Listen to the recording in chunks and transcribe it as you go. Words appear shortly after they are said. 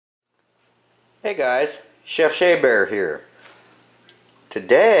Hey guys, Chef Shabear here.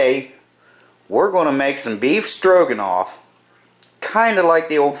 Today we're going to make some beef stroganoff, kind of like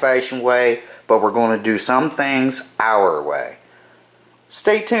the old-fashioned way, but we're going to do some things our way.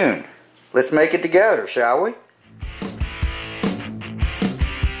 Stay tuned. Let's make it together, shall we?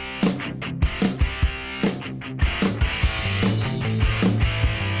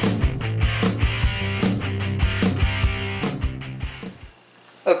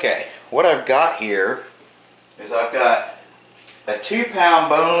 Okay, what I've got here is I've got a 2-pound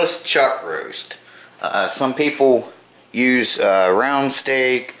boneless chuck roast. Some people use round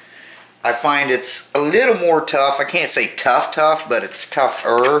steak. I find it's a little more tough. I can't say tough, but it's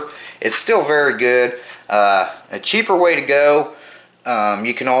tougher. It's still very good. A cheaper way to go.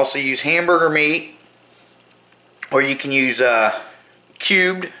 You can also use hamburger meat, or you can use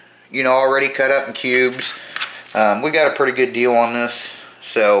cubed, already cut up in cubes. We got a pretty good deal on this.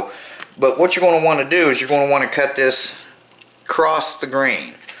 But what you're going to want to do is you're going to want to cut this across the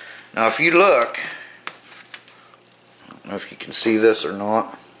grain. Now if you look, I don't know if you can see this or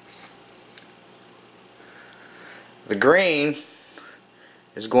not, the grain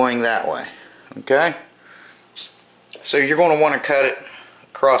is going that way, okay? So you're going to want to cut it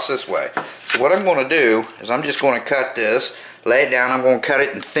across this way. So what I'm going to do is I'm just going to cut this, lay it down, I'm going to cut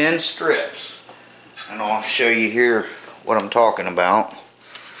it in thin strips. And I'll show you here what I'm talking about.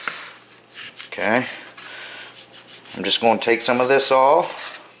 Okay, I'm just going to take some of this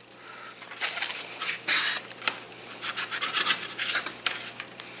off.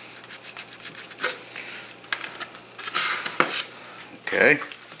 Okay,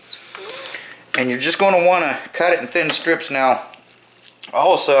 and you're just going to want to cut it in thin strips. Now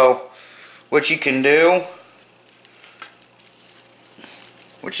also what you can do,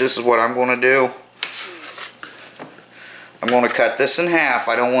 which this is what I'm going to do, I'm going to cut this in half.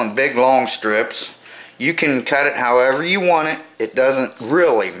 I don't want big long strips. You can cut it however you want it. It doesn't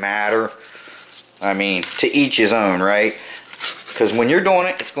really matter. I mean, to each his own, right? Because when you're doing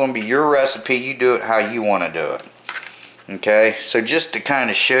it, it's going to be your recipe. You do it how you want to do it. Okay, so just to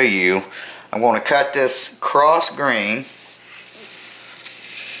kind of show you, I'm going to cut this cross grain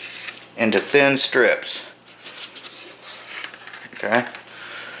into thin strips. Okay,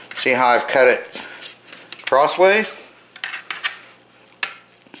 see how I've cut it crossways?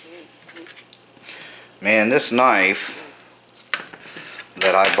 Man, this knife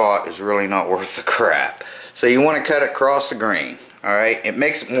that I bought is really not worth the crap. So you want to cut it across the grain. Alright, it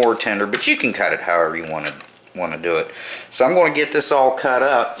makes it more tender, but you can cut it however you want to do it. So I'm going to get this all cut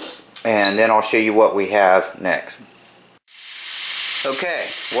up, and then I'll show you what we have next. Okay,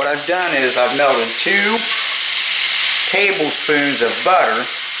 what I've done is I've melted 2 tablespoons of butter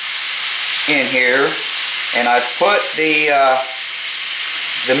in here, and I've put the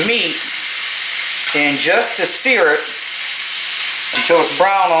meat in just to sear it until it's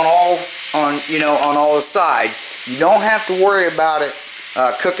brown on all the sides. You don't have to worry about it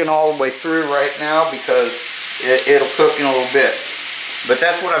cooking all the way through right now, because it'll cook in a little bit. But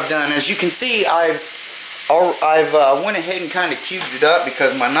that's what I've done. As you can see, I've went ahead and kind of cubed it up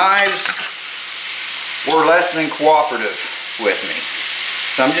because my knives were less than cooperative with me.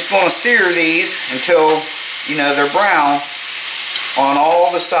 So I'm just going to sear these until they're brown on all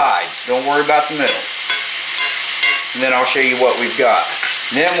the sides. Don't worry about the middle. And then I'll show you what we've got.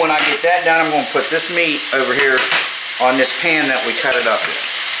 And then when I get that done, I'm going to put this meat over here on this pan that we cut it up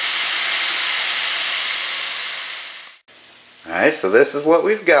in. Alright, so this is what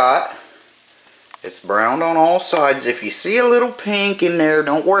we've got. It's browned on all sides. If you see a little pink in there,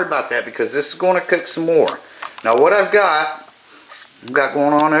 don't worry about that, because this is going to cook some more. Now what I've got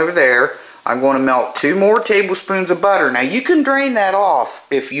going on over there, I'm going to melt 2 more tablespoons of butter. Now you can drain that off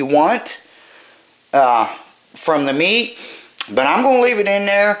if you want from the meat, but I'm going to leave it in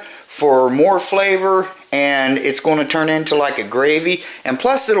there for more flavor, and it's going to turn into like a gravy, and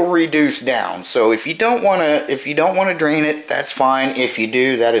plus it'll reduce down. So if you don't want to drain it, that's fine. If you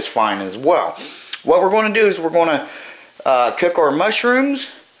do, that is fine as well. What we're going to do is we're going to cook our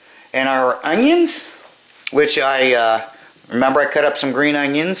mushrooms and our onions, which remember I cut up some green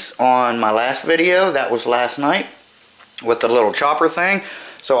onions on my last video. That was last night with the little chopper thing.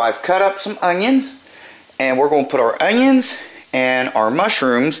 So I've cut up some onions, and we're going to put our onions and our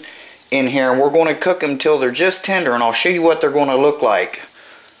mushrooms in here, and we're going to cook them till they're just tender, and I'll show you what they're going to look like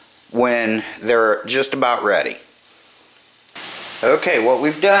when they're just about ready. Okay, what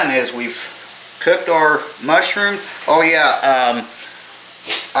we've done is we've cooked our mushroom. Oh yeah,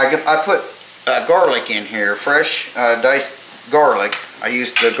 I put garlic in here, fresh diced garlic. I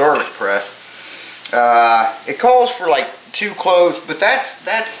used the garlic press. It calls for like 2 cloves, but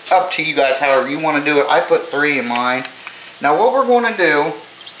that's up to you guys, however you want to do it. I put 3 in mine. Now what we're going to do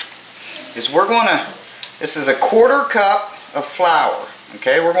is this is a 1/4 cup of flour.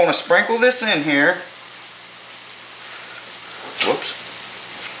 Okay, we're going to sprinkle this in here. Whoops.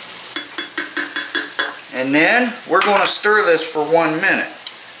 And then we're going to stir this for 1 minute.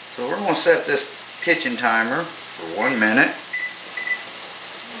 So we're going to set this kitchen timer for 1 minute.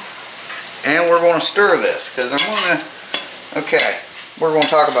 And we're going to stir this because I'm going to, okay, we're going to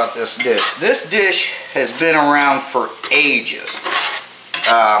talk about this dish. This dish has been around for ages.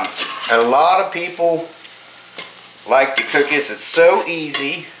 A lot of people like to cook this. It's so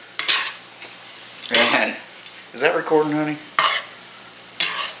easy. And is that recording, honey?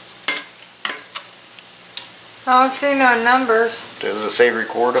 I don't see no numbers. Does it say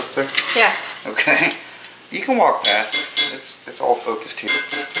record up there? Yeah. Okay. You can walk past it. It's all focused here.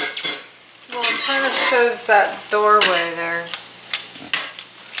 Well, it kind of shows that doorway there.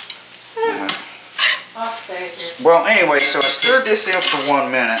 I'll stay here. Well, anyway, so I stirred this in for 1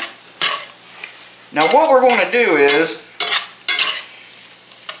 minute. Now what we're going to do is,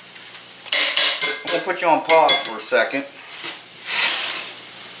 I'm going to put you on pause for a second.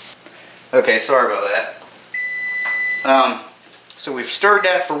 Okay, sorry about that. So we've stirred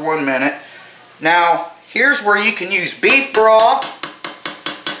that for 1 minute. Now, here's where you can use beef broth,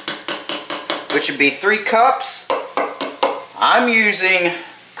 which would be 3 cups. I'm using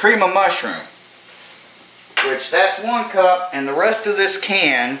cream of mushroom, which that's 1 cup, and the rest of this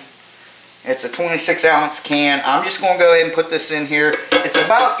can, it's a 26-ounce can. I'm just going to go ahead and put this in here. It's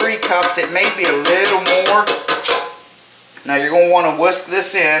about 3 cups. It may be a little more. Now you're going to want to whisk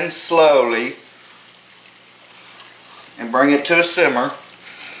this in slowly and bring it to a simmer.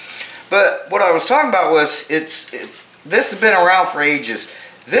 But what I was talking about was this has been around for ages.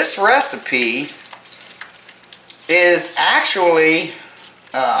 This recipe is actually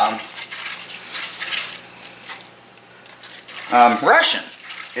Russian.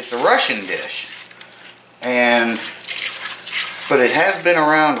 It's a Russian dish, but it has been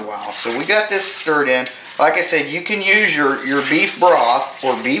around a while. So we got this stirred in. Like I said, you can use your beef broth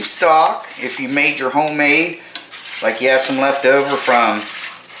or beef stock if you made your homemade, like you have some left over from,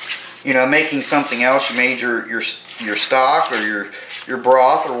 you know, making something else. You made your stock or your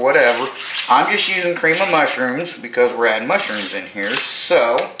broth or whatever. I'm just using cream of mushrooms because we're adding mushrooms in here.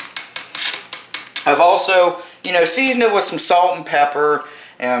 So I've also, you know, seasoned it with some salt and pepper.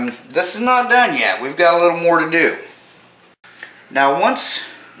 And this is not done yet. We've got a little more to do. Now once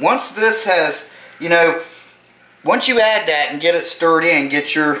this has, you know, once you add that and get it stirred in,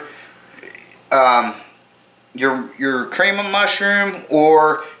 get your cream of mushroom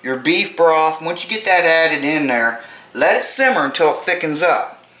or your beef broth, once you get that added in there, let it simmer until it thickens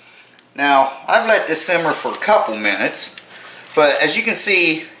up. Now, I've let this simmer for a couple minutes, but as you can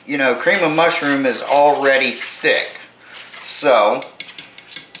see, you know, cream of mushroom is already thick. So,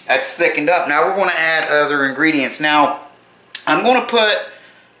 that's thickened up. Now we're going to add other ingredients. Now, I'm going to put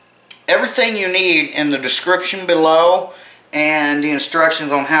everything you need in the description below and the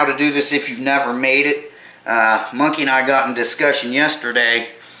instructions on how to do this if you've never made it. Monkey and I got in discussion yesterday.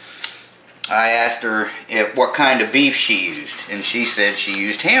 I asked her what kind of beef she used, and she said she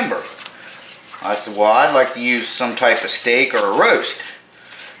used hamburger. I said, well, I'd like to use some type of steak or a roast.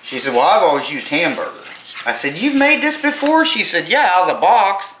 She said, well, I've always used hamburger. I said, you've made this before? She said, yeah, out of the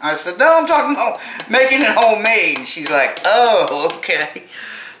box. I said, no, I'm talking about making it homemade. And she's like, oh, okay.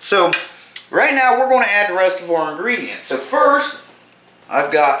 So, right now we're going to add the rest of our ingredients. So first,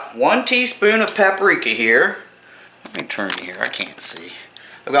 I've got 1 teaspoon of paprika here. Let me turn you here, I can't see.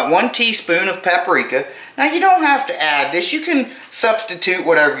 I've got 1 teaspoon of paprika. Now you don't have to add this. You can substitute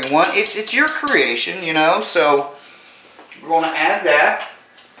whatever you want. It's your creation, you know. So we're going to add that.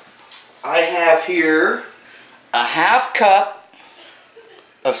 I have here a 1/2 cup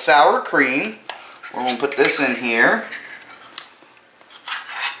of sour cream. We're going to put this in here.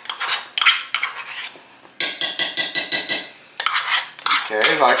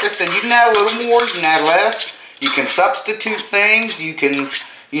 Okay, like I said, you can add a little more, you can add less. You can substitute things. You can,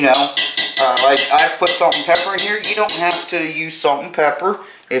 you know, like I've put salt and pepper in here. You don't have to use salt and pepper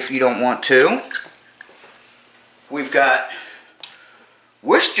if you don't want to. We've got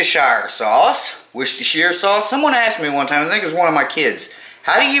Worcestershire sauce. Someone asked me one time, I think it was one of my kids,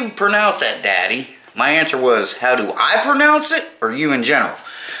 how do you pronounce that, Daddy? My answer was, how do I pronounce it, or you in general?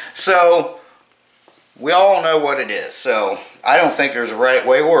 So, we all know what it is. So, I don't think there's a right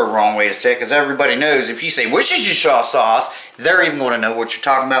way or a wrong way to say it, because everybody knows if you say Worcestershire sauce, they're even going to know what you're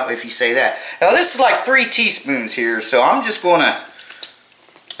talking about if you say that. Now, this is like 3 teaspoons here, so I'm just going to,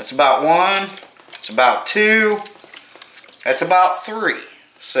 that's about 1, it's about 2, That's about 3.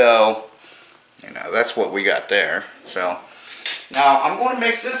 So, you know, that's what we got there. So, now I'm going to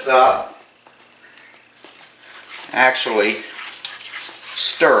mix this up. Actually,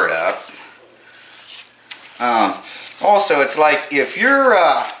 stir it up. Also, it's like if you're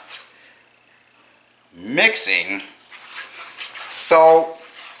mixing salt,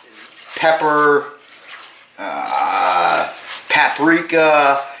 pepper,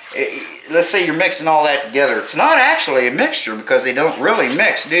 paprika, let's say you're mixing all that together. It's not actually a mixture because they don't really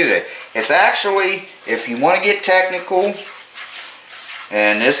mix, do they? It's actually, if you want to get technical,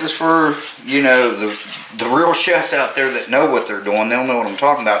 and this is for, you know, the real chefs out there that know what they're doing, they'll know what I'm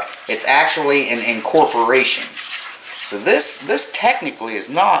talking about. It's actually an incorporation. So this technically is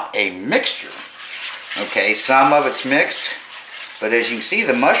not a mixture. Okay, some of it's mixed, but as you can see,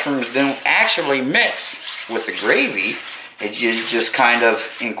 the mushrooms don't actually mix with the gravy. It just kind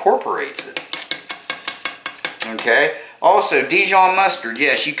of incorporates it. Okay, also Dijon mustard.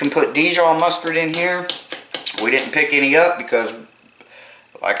 Yes, you can put Dijon mustard in here. We didn't pick any up because,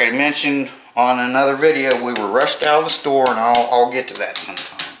 like I mentioned on another video, we were rushed out of the store, and I'll get to that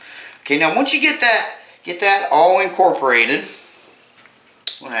sometime. Okay, now once you get that all incorporated,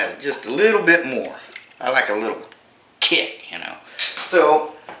 we'll have just a little bit more. I like a little kick, you know.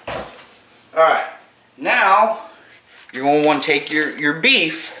 So, alright, now you're going to want to take your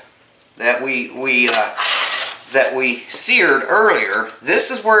beef that we seared earlier. This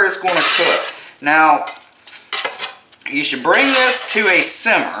is where it's going to cook. Now, you should bring this to a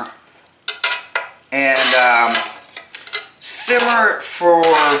simmer and simmer it for,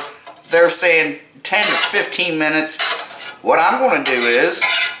 they're saying 10 to 15 minutes. What I'm going to do is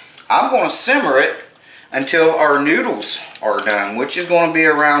I'm going to simmer it until our noodles are done, which is going to be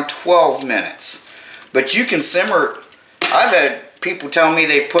around 12 minutes. But you can simmer it. I've had people tell me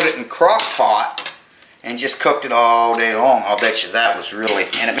they put it in crock pot and just cooked it all day long. I'll bet you that was really,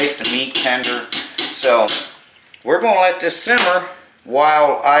 and it makes the meat tender. So we're going to let this simmer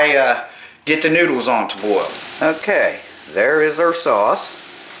while I get the noodles on to boil. Okay, there is our sauce.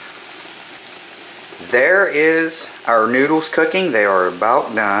 There is our noodles cooking. They are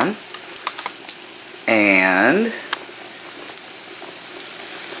about done. And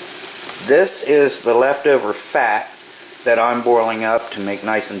this is the leftover fat that I'm boiling up to make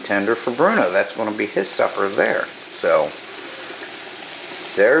nice and tender for Bruno. That's going to be his supper there. So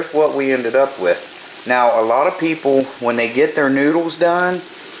there's what we ended up with. Now a lot of people, when they get their noodles done,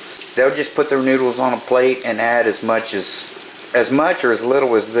 they'll just put their noodles on a plate and add as much or as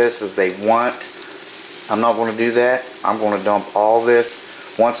little as this as they want. I'm not going to do that. I'm going to dump all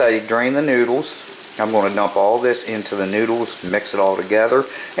this. Once I drain the noodles, I'm going to dump all this into the noodles, mix it all together,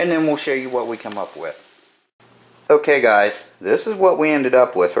 and then we'll show you what we come up with. Okay guys, this is what we ended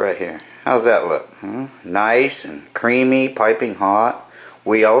up with right here. How's that look? Nice and creamy, piping hot.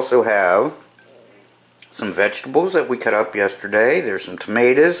 We also have some vegetables that we cut up yesterday. There's some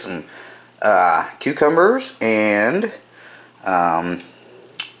tomatoes, some cucumbers, and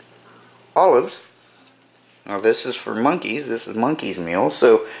olives. Now this is for Monkey's. This is Monkey's meal.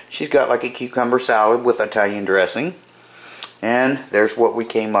 So she's got like a cucumber salad with Italian dressing. And there's what we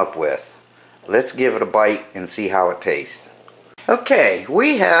came up with. Let's give it a bite and see how it tastes. Okay,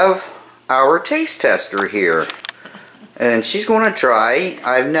 we have our taste tester here. And she's going to try.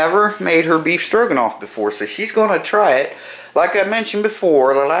 I've never made her beef stroganoff before, so she's going to try it. Like I mentioned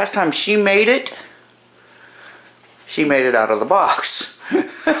before, the last time she made it out of the box.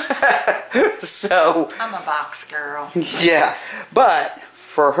 So I'm a box girl. Yeah, but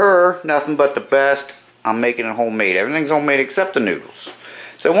for her, nothing but the best. I'm making it homemade. Everything's homemade except the noodles.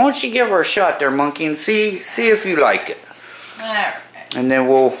 So why don't you give her a shot there, Monkey, and see if you like it. Alright. And then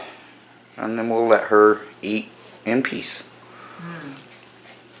we'll let her eat in peace.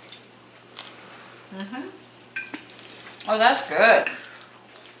 Oh, that's good.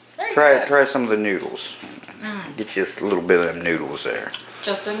 Very good. Try some of the noodles. Get just a little bit of them noodles there.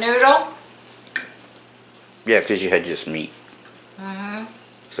 Just a noodle? Yeah, because you had just meat.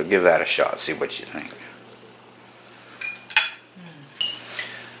 So give that a shot. See what you think.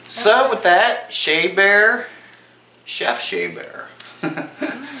 So with that, shabear, Chef Shabear.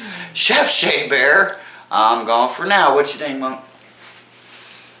 Chef Shabear, I'm gone for now. What's your name, Monk?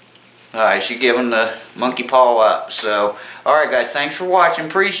 Alright, she giving the monkey paw up. So, alright guys, thanks for watching.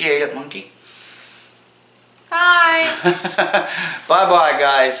 Appreciate it, Monkey. Bye. Bye-bye,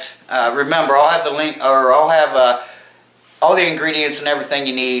 guys. Remember, I'll have the link, or I'll have all the ingredients and everything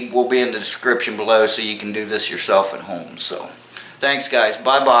you need will be in the description below, so you can do this yourself at home. So, thanks, guys.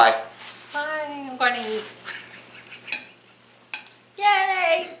 Bye-bye. Bye. I'm going to eat.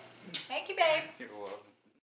 Yay! Thank you, babe.